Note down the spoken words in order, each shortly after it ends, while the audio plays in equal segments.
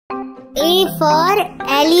A for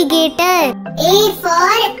alligator. A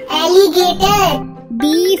for alligator.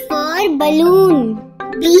 B for balloon.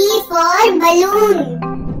 B for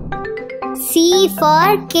balloon. C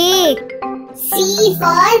for cake. C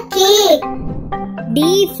for cake.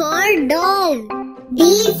 D for doll. D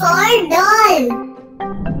for doll.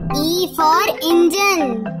 E for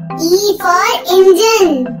engine. E for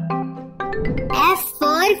engine. F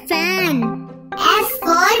for fan. F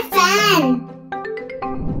for fan.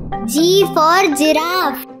 G for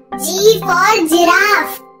giraffe. G for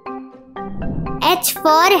giraffe. H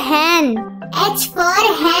for hen. H for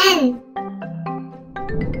hen.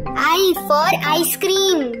 I for ice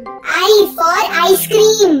cream. I for ice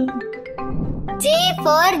cream. J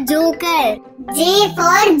for joker. J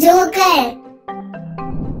for joker.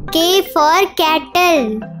 K for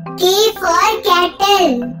cattle. K for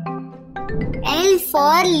cattle. L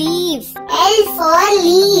for leaf. L for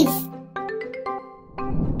leaf.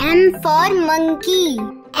 M for monkey.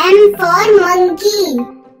 M for monkey.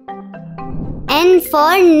 N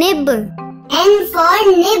for nib. N for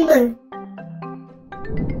nib.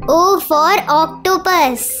 O for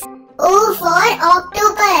octopus. O for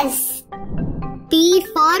octopus. P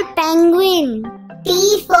for penguin.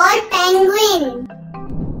 P for penguin.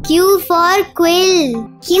 Q for quill.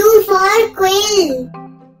 Q for quill.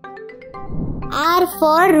 R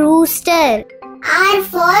for rooster. R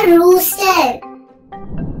for rooster.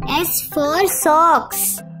 S for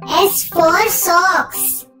socks. S for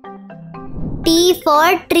socks. T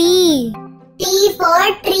for tree. T for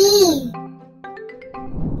tree.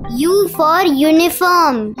 U for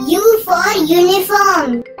uniform. U for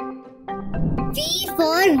uniform. V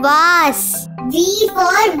for vase. V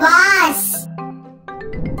for vase.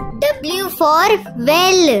 W for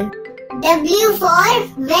well. W for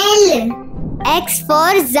well. X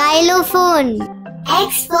for xylophone.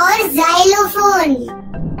 X for xylophone.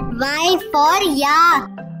 Y for yak.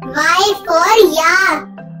 Y for yak.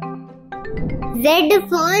 Z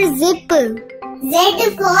for zip. Z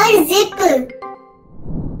for zip.